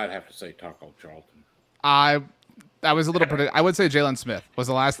 I'd have to say Taco Charlton. I was a little I would say Jalen Smith was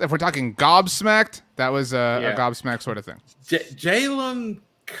the last. If we're talking gobsmacked, that was a gobsmack sort of thing. Jalen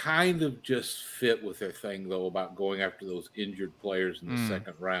kind of just fit with their thing, though, about going after those injured players in the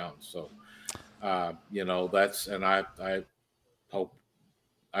second round. So, that's, and I hope,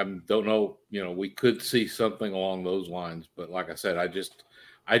 don't know, we could see something along those lines. But like I said, I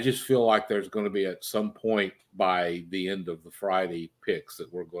just feel like there's going to be at some point by the end of the Friday picks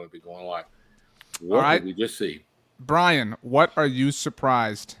that we're going to be going like, what did we just see? Brian, what are you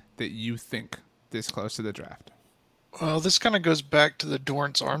surprised that you think this close to the draft? Well, this kind of goes back to the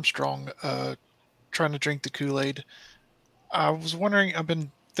Dorrance Armstrong trying to drink the Kool-Aid. I was wondering, I've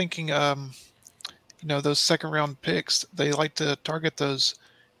been thinking, those second round picks, they like to target those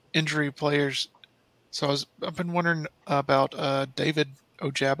injury players. So I've been wondering about David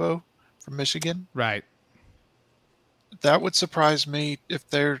Ojabo from Michigan. Right. That would surprise me if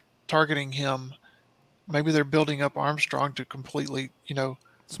they're targeting him. Maybe they're building up Armstrong to completely,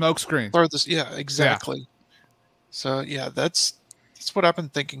 Smoke screen. throw this. Yeah, exactly. Yeah. So yeah, that's what I've been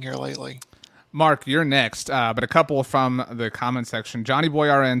thinking here lately. Mark, you're next, but a couple from the comment section. Johnny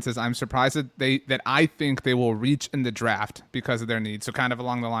Boy RN says, I'm surprised that I think they will reach in the draft because of their needs. So kind of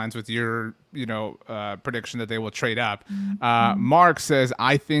along the lines with your, prediction that they will trade up. Mark says,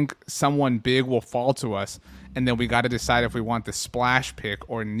 I think someone big will fall to us, and then we got to decide if we want the splash pick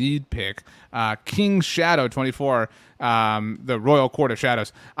or need pick. King Shadow 24, the Royal Court of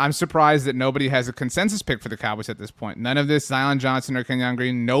Shadows. I'm surprised that nobody has a consensus pick for the Cowboys at this point. None of this Zion Johnson or Kenyon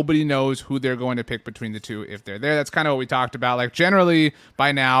Green. Nobody knows who they're going to pick between the two if they're there. That's kind of what we talked about. Like generally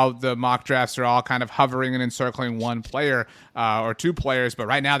by now the mock drafts are all kind of hovering and encircling one player or two players, but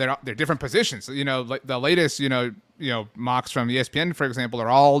right now they're different positions. Like the latest mocks from ESPN, for example, are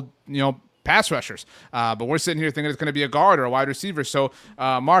all pass rushers, but we're sitting here thinking it's going to be a guard or a wide receiver. So,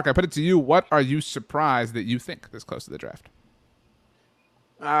 Mark, I put it to you. What are you surprised that you think this close to the draft?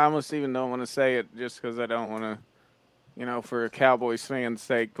 I almost even don't want to say it just because I don't want to, for a Cowboys fan's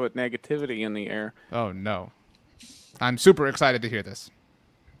sake, put negativity in the air. Oh, no. I'm super excited to hear this.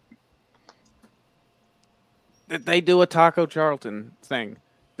 That they do a Taco Charlton thing.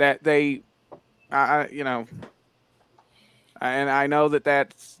 That they, and I know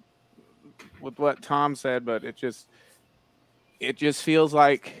that's with what Tom said, but it just feels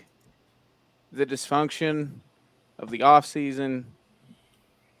like the dysfunction of the offseason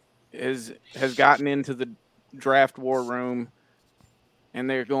has gotten into the draft war room, and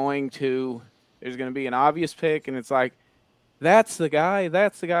there's going to be an obvious pick, and it's like, that's the guy,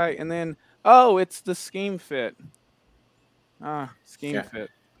 and then it's the scheme fit. Fit.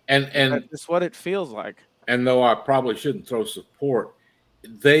 And that's what it feels like. And though I probably shouldn't throw support,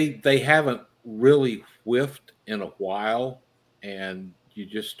 they haven't really whiffed in a while, and you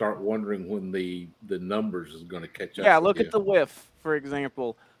just start wondering when the numbers is going to catch up. Yeah, look at the whiff, for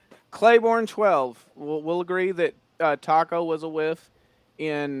example. Claiborne 12. We'll agree that Taco was a whiff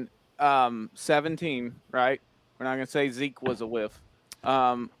in 17, right? We're not going to say Zeke was a whiff.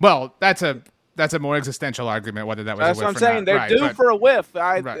 Well, that's a more existential argument whether that was a whiff or not. That's what I'm saying. They're due for a whiff.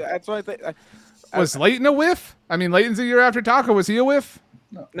 That's what I think. Was Leighton a whiff? I mean, Leighton's a year after Taco. Was he a whiff?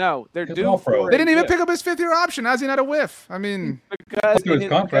 No, they're due for. They didn't even pick up his fifth-year option. How's he not a whiff? I mean,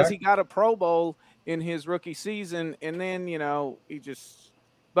 because he got a Pro Bowl in his rookie season, and then he just.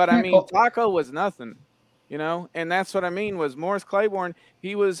 But I mean, Taco was nothing, and that's what I mean. Was Morris Claiborne?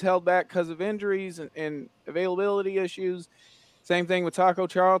 He was held back because of injuries and availability issues. Same thing with Taco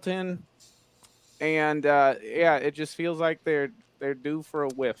Charlton, and it just feels like they're due for a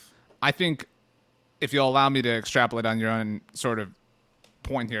whiff. I think if you'll allow me to extrapolate on your own sort of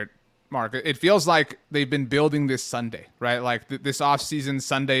point here, Mark, it feels like they've been building this Sunday, right? Like this off-season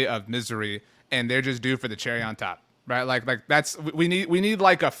Sunday of misery, and they're just due for the cherry on top, right? Like that's we need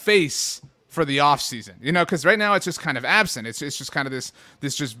like a face for the off-season, because right now it's just kind of absent. It's just kind of this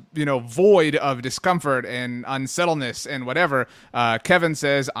just void of discomfort and unsettledness and whatever. Kevin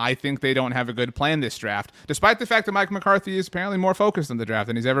says, I think they don't have a good plan this draft, despite the fact that Mike McCarthy is apparently more focused on the draft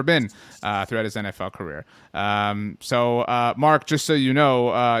than he's ever been throughout his NFL career. So Mark, just so you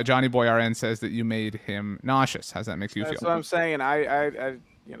know, Johnny Boy RN says that you made him nauseous. How's that make you feel? That's what I'm saying. I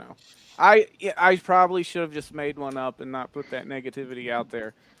probably should have just made one up and not put that negativity out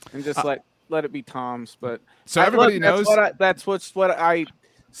there and just let it be Tom's, but so everybody knows that's what I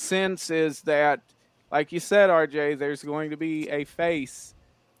sense is that, like you said, RJ, there's going to be a face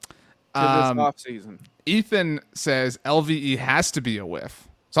to this offseason. Ethan says LVE has to be a whiff.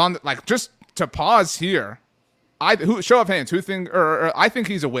 So just to pause here, show of hands, who think or I think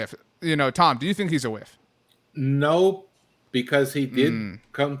he's a whiff. Tom, do you think he's a whiff? No, because he did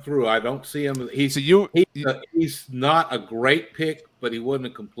come through. I don't see him. He's not a great pick, but he wasn't a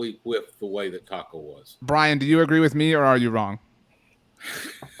complete whiff the way that Taco was. Brian, do you agree with me or are you wrong?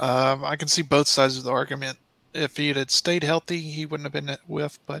 I can see both sides of the argument. If he had stayed healthy, he wouldn't have been a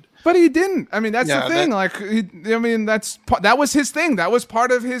whiff, but he didn't. I mean, that's the thing. That was his thing. That was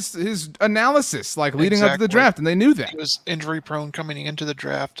part of his analysis, leading up to the draft, and they knew that. He was injury prone coming into the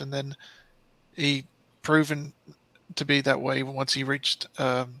draft, and then he proven to be that way once he reached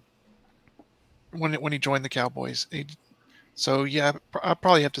when he joined the Cowboys. So I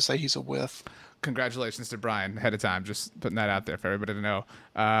probably have to say he's a whiff. Congratulations to Brian ahead of time. Just putting that out there for everybody to know.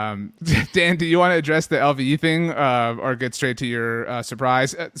 Dan, do you want to address the LVE thing or get straight to your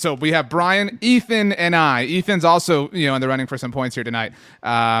surprise? So we have Brian, Ethan, and I. Ethan's also in the running for some points here tonight.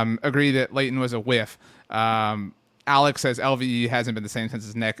 Agree that Leighton was a whiff. Alex says LVE hasn't been the same since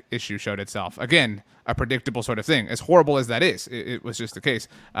his neck issue showed itself. Again, a predictable sort of thing. As horrible as that is, it was just the case.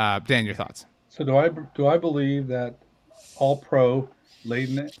 Dan, your thoughts? So do I believe that All-Pro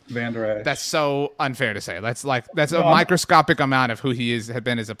Leighton Vander Esch? That's so unfair to say. That's a microscopic amount of who he had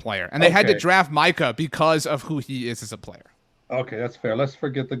been as a player, and they had to draft Micah because of who he is as a player. Okay, that's fair. Let's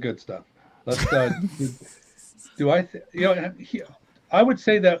forget the good stuff. Let's I would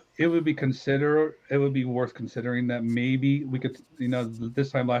say that it would be worth considering that maybe we could,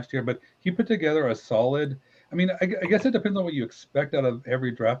 this time last year, but he put together a solid. I mean, I guess it depends on what you expect out of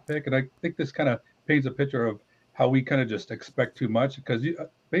every draft pick, and I think this kind of paints a picture of how we kind of just expect too much, because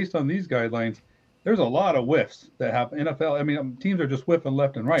based on these guidelines, there's a lot of whiffs that happen. NFL, I mean, teams are just whiffing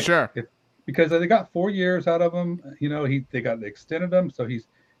left and right. Sure. Because they got 4 years out of him. They extended him, so he's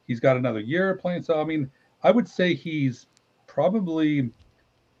got another year playing. So I mean, I would say he's probably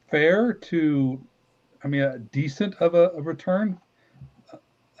fair to, a decent of a return.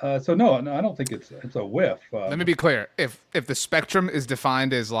 So no, I don't think it's a whiff. Let me be clear. If the spectrum is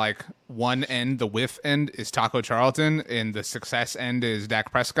defined as like one end, the whiff end is Taco Charlton, and the success end is Dak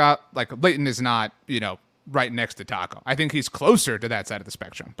Prescott, like Leighton is not, right next to Taco. I think he's closer to that side of the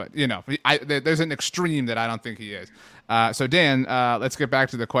spectrum, but there's an extreme that I don't think he is. So Dan, let's get back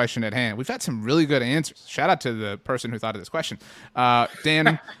to the question at hand. We've had some really good answers. Shout out to the person who thought of this question.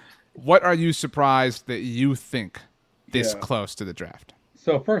 Dan, what are you surprised that you think this close to the draft?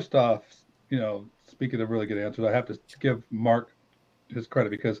 So first off, speaking of really good answers, I have to give Mark his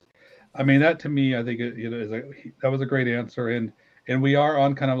credit, because, that to me, I think that was a great answer, and we are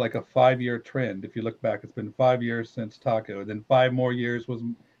on kind of like a 5-year trend. If you look back, it's been 5 years since Taco, then 5 more years was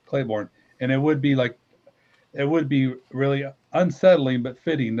Claiborne, and it would be really unsettling but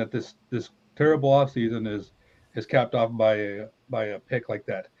fitting that this terrible offseason is capped off by a pick like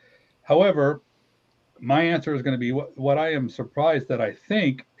that. However, my answer is going to be what I am surprised that I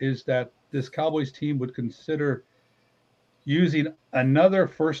think is that this Cowboys team would consider using another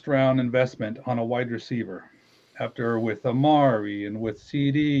first-round investment on a wide receiver after with Amari and with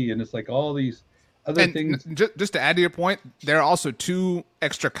CD, and it's like all these other things. Just to add to your point, there are also 2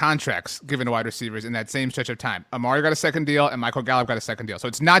 extra contracts given to wide receivers in that same stretch of time. Amari got a second deal, and Michael Gallup got a second deal. So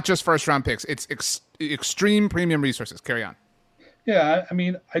it's not just first-round picks. It's extreme premium resources. Carry on. Yeah,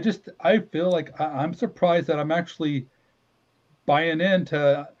 I feel like I'm surprised that I'm actually buying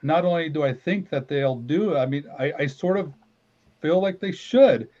into, not only do I think that they'll do it, I sort of feel like they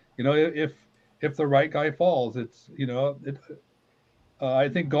should, if the right guy falls. It's, I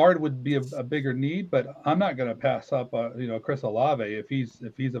think guard would be a bigger need, but I'm not going to pass up, Chris Olave if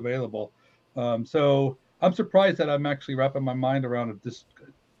he's available. So I'm surprised that I'm actually wrapping my mind around just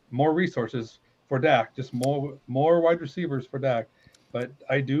more resources for Dak, just more wide receivers for Dak. But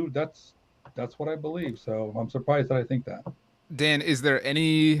that's what I believe. So I'm surprised that I think that. Dan, is there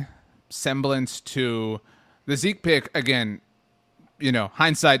any semblance to the Zeke pick? Again,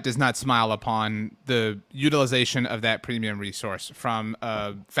 hindsight does not smile upon the utilization of that premium resource from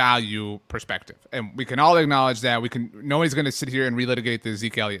a value perspective. And we can all acknowledge that. Nobody's going to sit here and relitigate the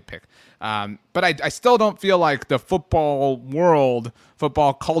Zeke Elliott pick. But I still don't feel like the football world,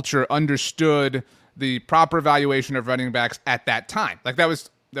 football culture understood the proper valuation of running backs at that time. Like that was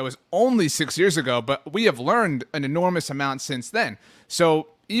only 6 years ago, but we have learned an enormous amount since then. So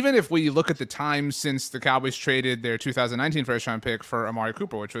even if we look at the time since the Cowboys traded their 2019 first-round pick for Amari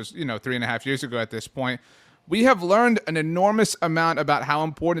Cooper, which was 3.5 years ago at this point, we have learned an enormous amount about how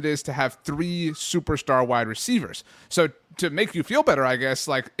important it is to have 3 superstar wide receivers. So to make you feel better, I guess,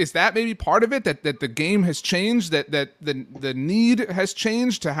 like, is that maybe part of it, that the game has changed, that the need has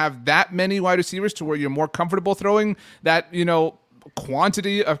changed to have that many wide receivers to where you're more comfortable throwing that,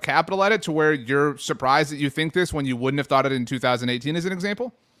 quantity of capital at it, to where you're surprised that you think this when you wouldn't have thought it in 2018 as an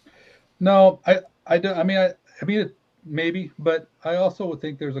example? No, I don't. Maybe, but I also would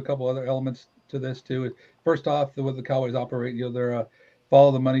think there's a couple other elements to this too. First off, the way the Cowboys operate, they're a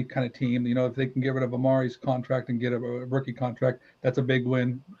follow the money kind of team. If they can get rid of Amari's contract and get a rookie contract, that's a big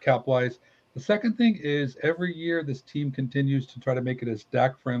win cap wise. The second thing is every year this team continues to try to make it as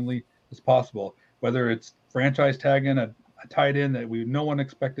Dak friendly as possible, whether it's franchise tagging a tight end that no one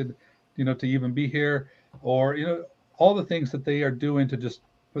expected, to even be here, or, all the things that they are doing to just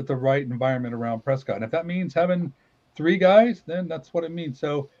put the right environment around Prescott. And if that means having 3 guys, then that's what it means.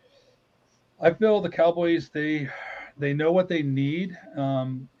 So I feel the Cowboys, they know what they need.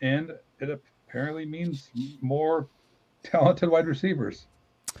 And it apparently means more talented wide receivers.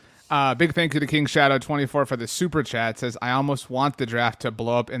 Big thank you to King Shadow 24 for the super chat. Says, I almost want the draft to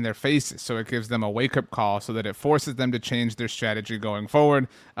blow up in their faces so it gives them a wake-up call so that it forces them to change their strategy going forward.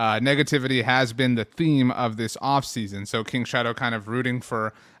 Negativity has been the theme of this offseason. So King Shadow kind of rooting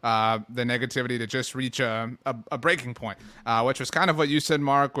for the negativity to just reach a breaking point, which was kind of what you said,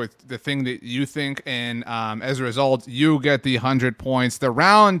 Mark, with the thing that you think. And as a result, you get the 100 points. The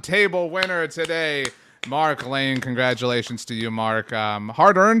round table winner today, Mark Lane. Congratulations to you, Mark.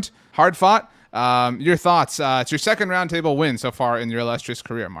 Hard-earned, hard-fought. Your thoughts? It's your second roundtable win so far in your illustrious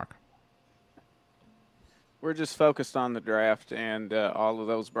career, Mark. We're just focused on the draft and all of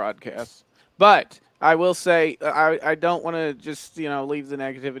those broadcasts. But I will say I don't want to just leave the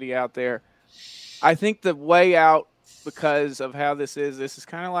negativity out there. I think the way out, because of how this is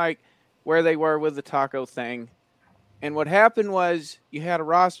kind of like where they were with the taco thing. And what happened was you had a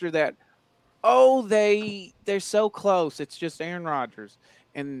roster that, they're so close. It's just Aaron Rodgers.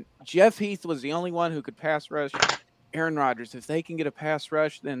 And Jeff Heath was the only one who could pass rush Aaron Rodgers. If they can get a pass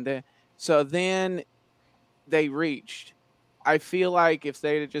rush, then they reached. I feel like if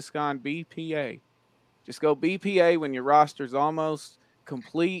they'd have just gone BPA, just go BPA when your roster's almost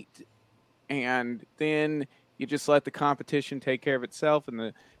complete, and then you just let the competition take care of itself.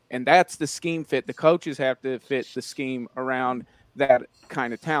 And that's the scheme fit. The coaches have to fit the scheme around that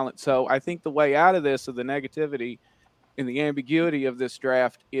kind of talent. So I think the way out of this, of the negativity and the ambiguity of this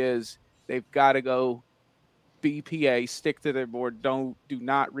draft, is they've got to go BPA, stick to their board, do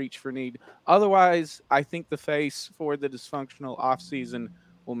not reach for need. Otherwise, I think the face for the dysfunctional offseason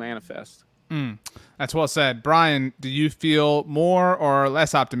will manifest. That's well said. Brian, do you feel more or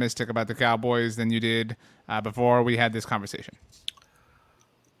less optimistic about the Cowboys than you did before we had this conversation?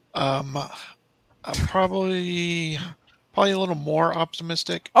 I'm probably a little more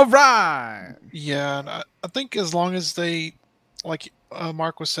optimistic. All right. Yeah, and I think as long as they, like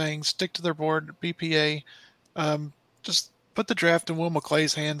Mark was saying, stick to their board, BPA, just put the draft in Will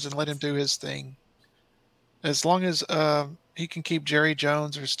McClay's hands and let him do his thing. As long as he can keep Jerry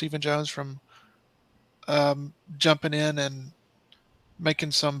Jones or Stephen Jones from jumping in and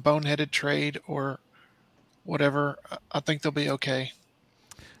making some boneheaded trade or whatever, I think they'll be okay.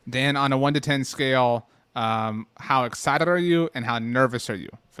 Dan, on a 1 to 10 scale, how excited are you and how nervous are you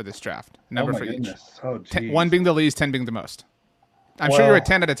for this draft? Number for goodness. each. 1 being the least, 10 being the most. I'm sure you're a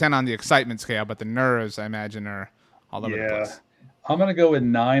 10 out of 10 on the excitement scale, but the nerves, I imagine, are all over the place. I'm going to go with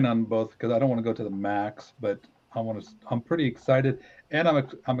 9 on both because I don't want to go to the max, but I'm pretty excited, and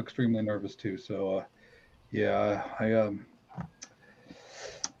I'm extremely nervous too. So, I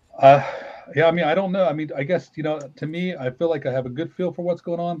mean, I don't know. I mean, I guess, to me, I feel like I have a good feel for what's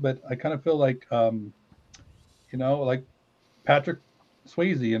going on, but I kind of feel like, like Patrick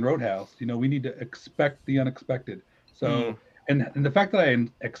Swayze in Roadhouse, we need to expect the unexpected. So, and the fact that I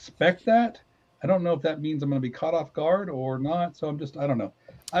expect that, I don't know if that means I'm going to be caught off guard or not. So I don't know.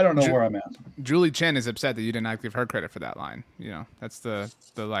 I don't know where I'm at. Julie Chen is upset that you did not give her credit for that line. That's the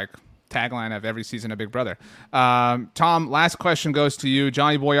tagline of every season of Big Brother. Tom, last question goes to you.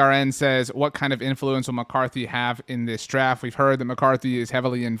 Johnny Boy RN says, what kind of influence will McCarthy have in this draft? We've heard that McCarthy is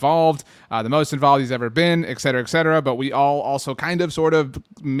heavily involved, the most involved he's ever been, et cetera, but we all also kind of sort of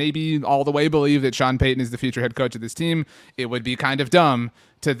maybe all the way believe that Sean Payton is the future head coach of this team. It would be kind of dumb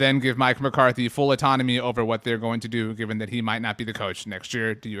to then give Mike McCarthy full autonomy over what they're going to do, given that he might not be the coach next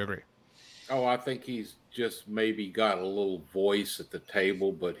year. Do you agree? Oh, I think he's just maybe got a little voice at the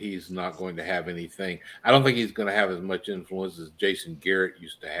table, but he's not going to have anything. I don't think he's going to have as much influence as Jason Garrett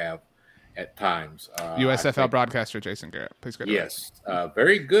used to have at times. USFL broadcaster Jason Garrett. Please go. Yes,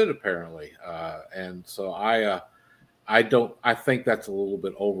 very good apparently. And so I think that's a little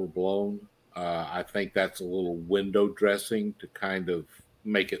bit overblown. I think that's a little window dressing to kind of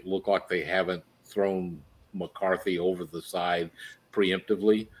make it look like they haven't thrown McCarthy over the side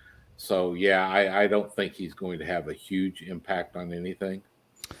preemptively. So, I don't think he's going to have a huge impact on anything.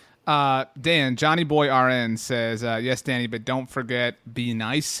 Dan, Johnny Boy RN says, yes, Danny, but don't forget, be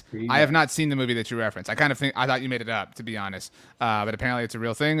nice. I have not seen the movie that you referenced. I thought you made it up, to be honest. But apparently it's a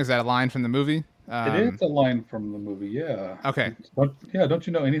real thing. Is that a line from the movie? It is a line from the movie, yeah. Okay. Don't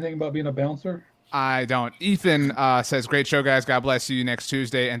you know anything about being a bouncer? I don't. Ethan says, great show, guys. God bless you next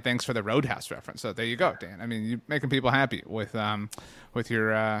Tuesday, and thanks for the Roadhouse reference. So there you go, Dan. I mean, you're making people happy with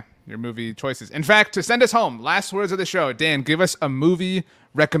your movie choices. In fact, to send us home, last words of the show, Dan, give us a movie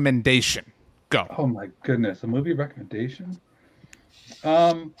recommendation. Go. Oh my goodness, a movie recommendation?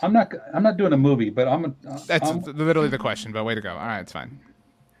 I'm not doing a movie, but That's literally the question, but way to go. All right, it's fine.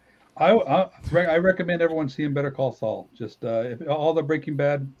 I recommend everyone seeing Better Call Saul. Just if all the Breaking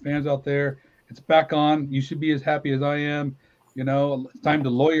Bad fans out there, It's back on. You should be as happy as I am. You know, it's time to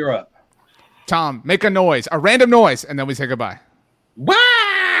lawyer up. Tom, make a noise, a random noise, and then we say goodbye. Wah!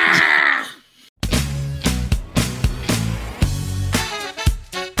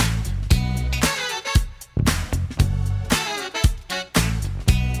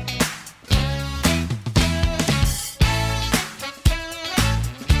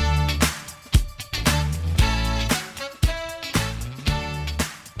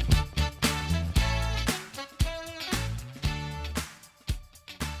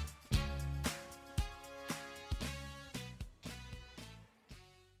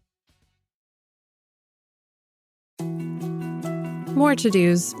 More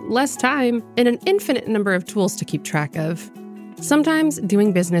to-dos, less time, and an infinite number of tools to keep track of. Sometimes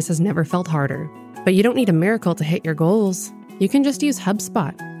doing business has never felt harder, but you don't need a miracle to hit your goals. You can just use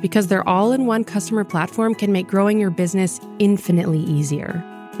HubSpot, because their all-in-one customer platform can make growing your business infinitely easier.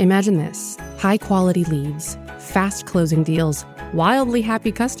 Imagine this: high-quality leads, fast closing deals, wildly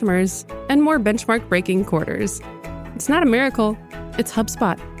happy customers, and more benchmark-breaking quarters. It's not a miracle, it's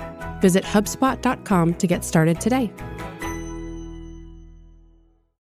HubSpot. Visit HubSpot.com to get started today.